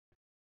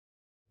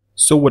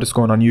So what is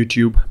going on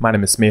YouTube? My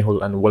name is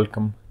Mehul and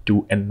welcome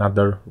to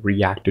another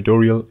React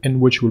tutorial in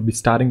which we'll be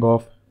starting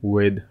off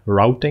with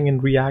routing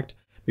in React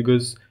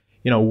because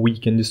we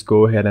can just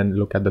go ahead and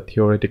look at the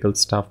theoretical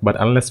stuff, but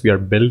unless we are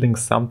building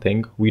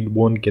something, we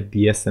won't get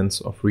the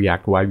essence of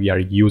React, why we are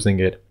using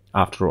it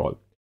after all.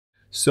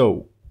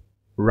 So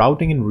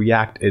routing in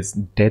React is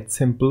dead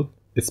simple,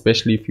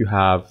 especially if you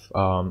have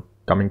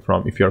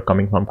if you're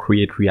coming from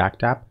Create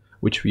React app,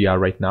 which we are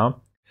right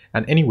now.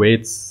 And anyway,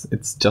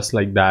 it's just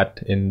like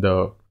that in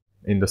the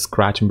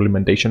Scratch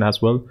implementation as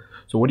well.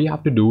 So what you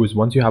have to do is,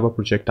 once you have a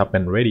project up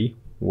and ready,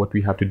 what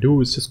we have to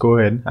do is just go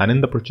ahead and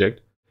in the project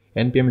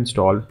npm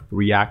install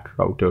react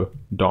router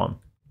DOM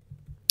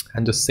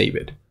and just save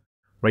it,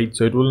 right?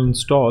 So it will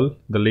install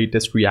the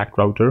latest React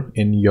router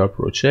in your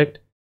project,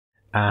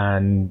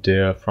 and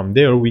from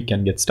there we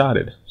can get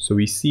started. So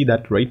we see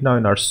that right now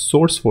in our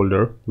source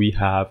folder we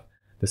have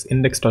this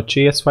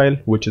index.js file,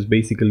 which is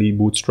basically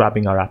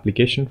bootstrapping our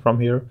application from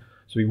here.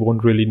 So we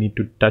won't really need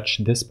to touch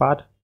this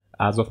part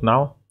as of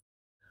now.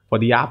 For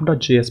the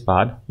app.js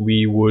part,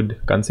 we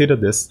would consider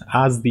this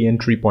as the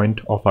entry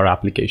point of our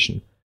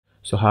application.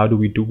 So how do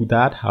we do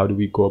that? How do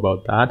we go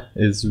about that?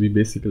 Is we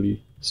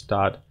basically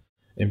start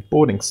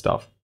importing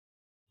stuff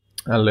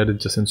and let it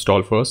just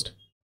install first.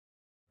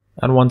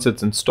 And once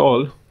it's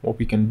installed, what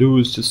we can do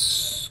is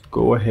just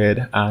go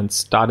ahead and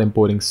start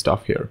importing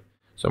stuff here.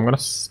 So I'm going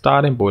to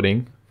start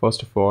importing,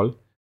 first of all,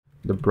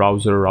 the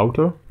browser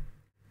router,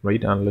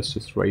 right? And let's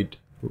just write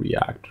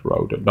React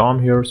router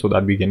DOM here so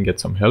that we can get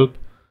some help.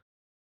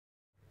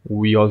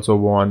 We also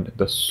want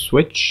the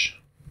switch,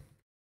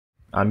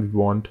 and we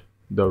want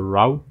the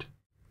route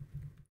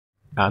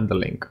and the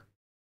link,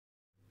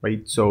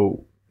 right?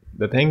 So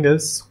the thing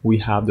is, we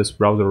have this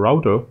browser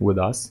router with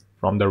us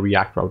from the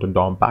React router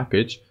DOM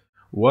package.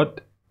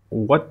 What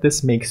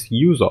this makes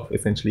use of,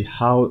 essentially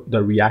how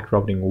the React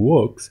routing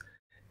works,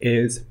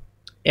 is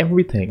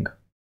every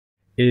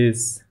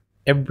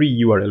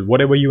URL,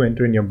 whatever you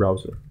enter in your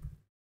browser,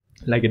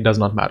 like it does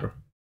not matter.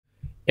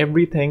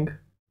 Everything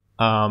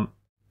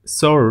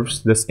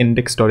serves this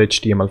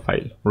index.html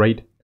file,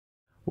 right?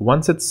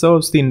 Once it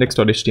serves the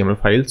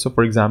index.html file, so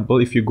for example,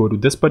 if you go to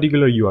this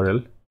particular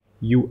URL,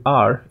 you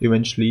are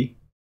eventually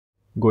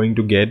going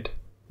to get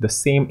the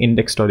same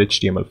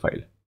index.html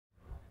file.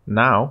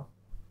 Now,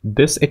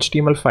 this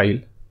HTML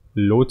file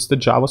loads the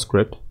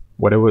JavaScript,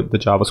 whatever the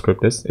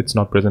JavaScript is. It's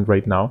not present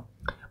right now,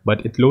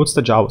 but it loads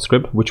the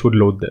JavaScript, which would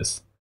load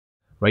this,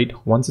 right?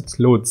 Once it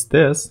loads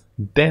this,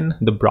 then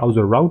the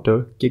browser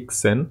router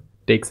kicks in,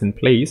 takes in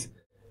place,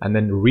 and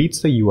then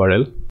reads the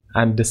URL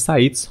and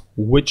decides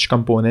which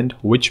component,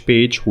 which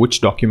page,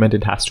 which document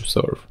it has to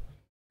serve.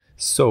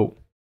 So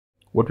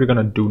what we're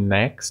gonna do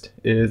next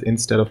is,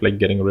 instead of like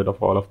getting rid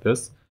of all of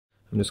this,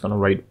 I'm just gonna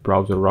write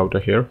browser router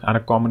here, and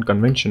a common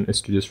convention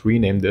is to just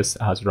rename this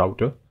as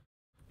router.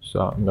 So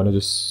I'm gonna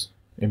just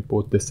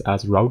import this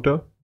as router,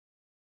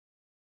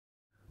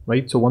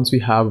 right? So once we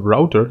have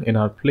router in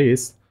our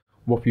place,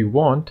 what we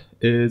want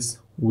is,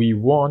 we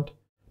want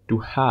to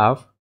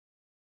have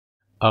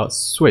a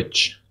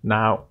switch.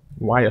 Now,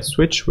 why a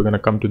switch? We're gonna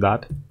come to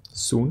that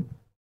soon.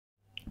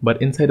 But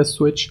inside a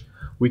switch,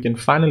 we can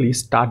finally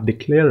start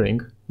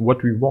declaring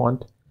what we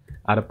want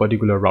at a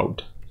particular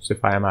route. So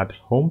if I am at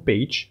home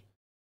page,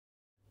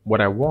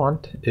 what I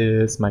want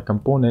is my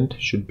component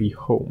should be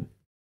home,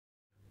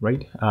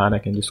 right? And I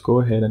can just go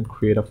ahead and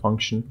create a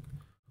function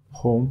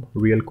home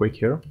real quick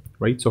here,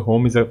 right? So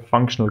home is a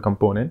functional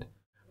component,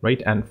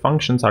 right? And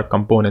functions are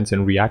components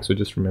in React, so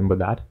just remember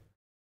that.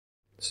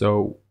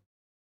 So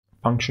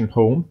function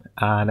home,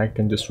 and I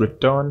can just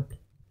return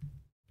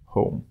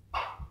home,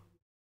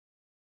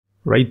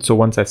 right? So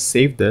once I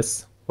save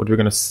this, what we're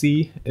gonna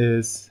see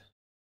is,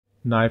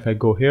 now if I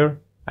go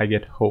here, I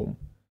get home.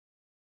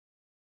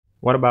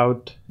 What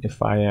about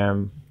if I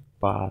am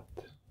path,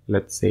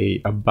 let's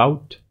say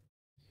about,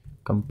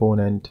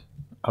 component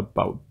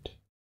about,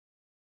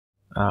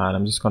 and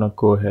I'm just gonna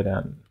go ahead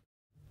and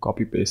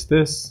copy paste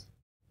this,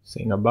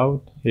 saying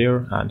about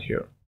here and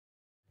here,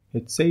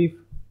 hit save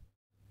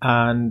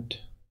and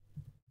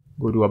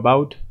go to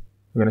about.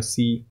 We're gonna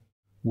see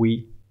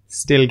we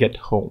still get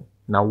home.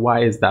 Now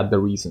why is that the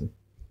reason?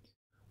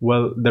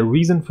 Well, the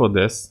reason for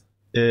this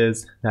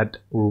is that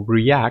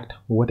React,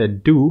 what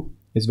it do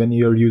is, when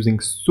you're using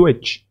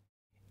switch,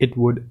 it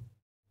would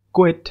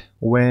quit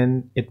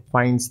when it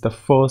finds the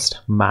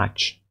first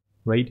match,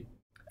 right?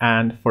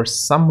 And for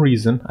some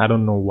reason, I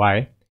don't know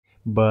why,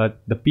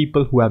 but the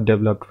people who have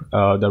developed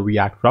the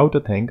React router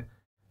thing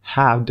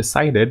have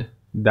decided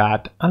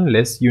that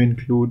unless you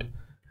include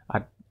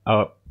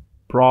a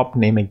prop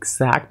name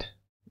exact,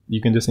 you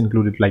can just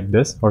include it like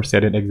this or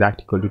set it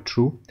exact equal to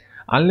true.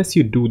 Unless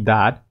you do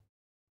that,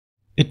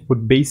 it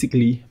would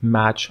basically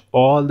match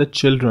all the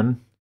child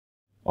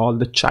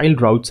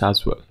routes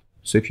as well.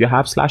 So if you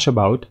have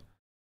 /about,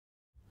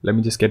 let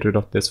me just get rid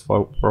of this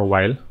for a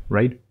while,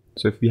 right?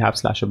 So if we have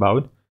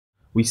 /about,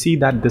 we see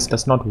that this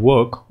does not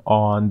work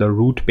on the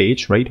root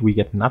page, right? We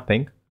get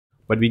nothing,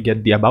 but we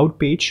get the about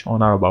page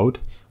on our about.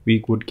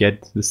 we would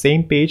get the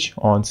same page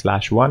on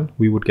 /1,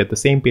 we would get the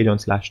same page on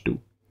 /2.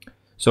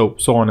 So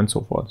on and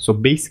so forth. So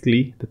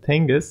basically the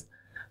thing is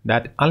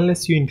that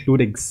unless you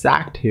include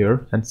exact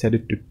here and set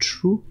it to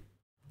true,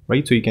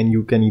 right? So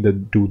you can either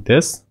do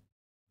this,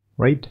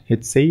 right?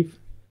 Hit save,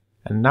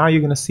 and now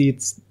you're gonna see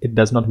it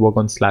does not work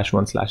on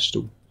 /1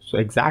 /2. So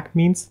exact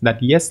means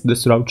that yes,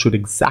 this route should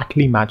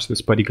exactly match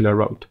this particular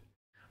route,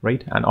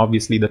 right? And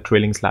obviously the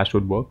trailing slash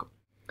would work.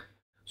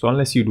 So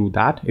unless you do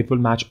that, it will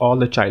match all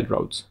the child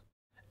routes,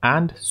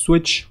 and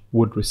switch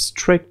would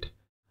restrict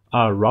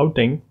our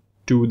routing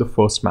to the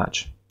first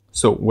match.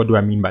 So what do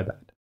I mean by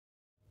that?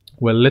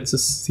 Well, let's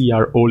just see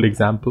our old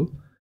example.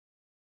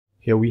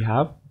 Here we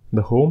have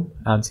the home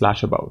and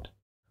 /about,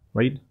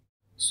 right?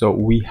 So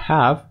we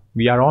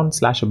are on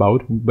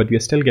 /about, but we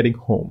are still getting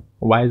home.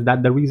 Why is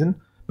that the reason?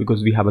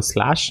 Because we have a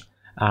slash,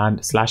 and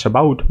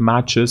 /about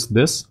matches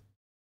this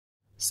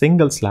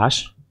single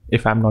slash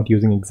if I'm not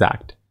using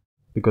exact,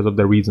 because of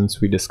the reasons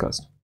we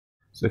discussed.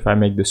 So if I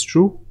make this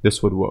true,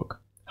 this would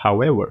work.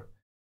 However,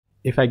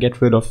 if I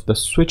get rid of the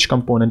switch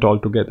component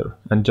altogether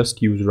and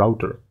just use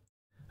router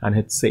and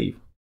hit save,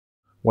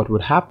 what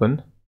would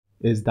happen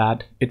is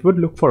that it would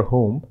look for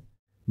home,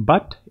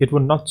 but it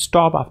would not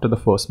stop after the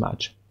first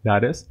match.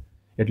 That is,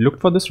 it looked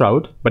for this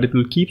route, but it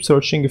will keep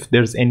searching if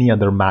there's any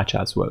other match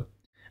as well.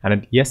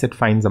 And yes, it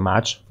finds a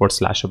match for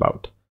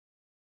 /about.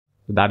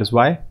 So that is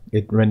why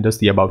it renders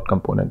the about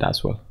component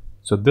as well.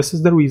 So this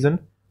is the reason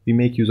we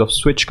make use of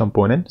switch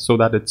component, so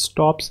that it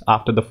stops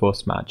after the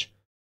first match.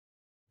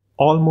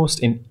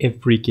 Almost in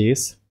every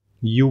case,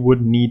 you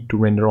would need to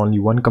render only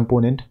one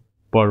component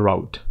per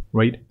route,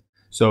 right?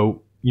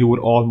 So you would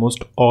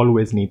almost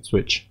always need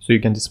switch. So you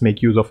can just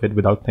make use of it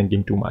without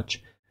thinking too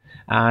much.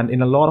 And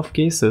in a lot of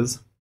cases,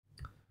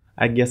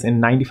 I guess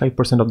in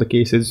 95% of the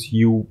cases,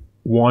 you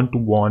want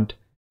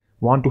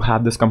to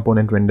have this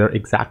component render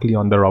exactly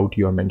on the route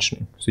you're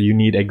mentioning. So you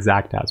need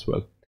exact as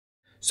well.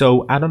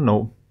 So I don't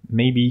know,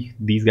 maybe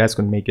these guys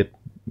can make it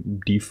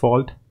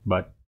default,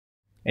 but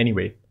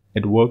anyway,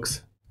 it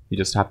works. You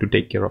just have to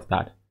take care of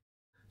that.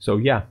 So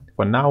yeah,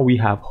 for now we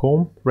have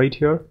home right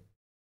here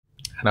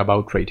and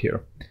about right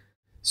here.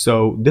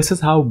 So this is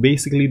how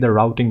basically the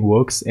routing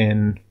works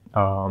in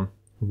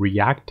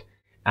React.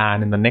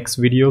 And in the next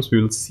videos,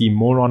 we will see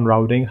more on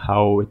routing,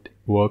 how it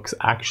works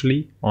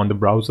actually on the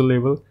browser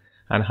level,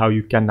 and how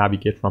you can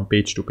navigate from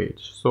page to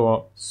page,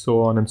 so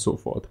on and so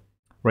forth,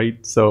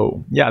 right?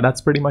 So yeah, that's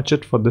pretty much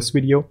it for this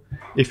video.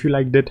 If you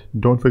liked it,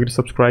 don't forget to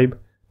subscribe.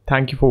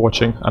 Thank you for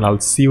watching, and I'll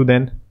see you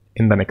then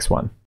in the next one.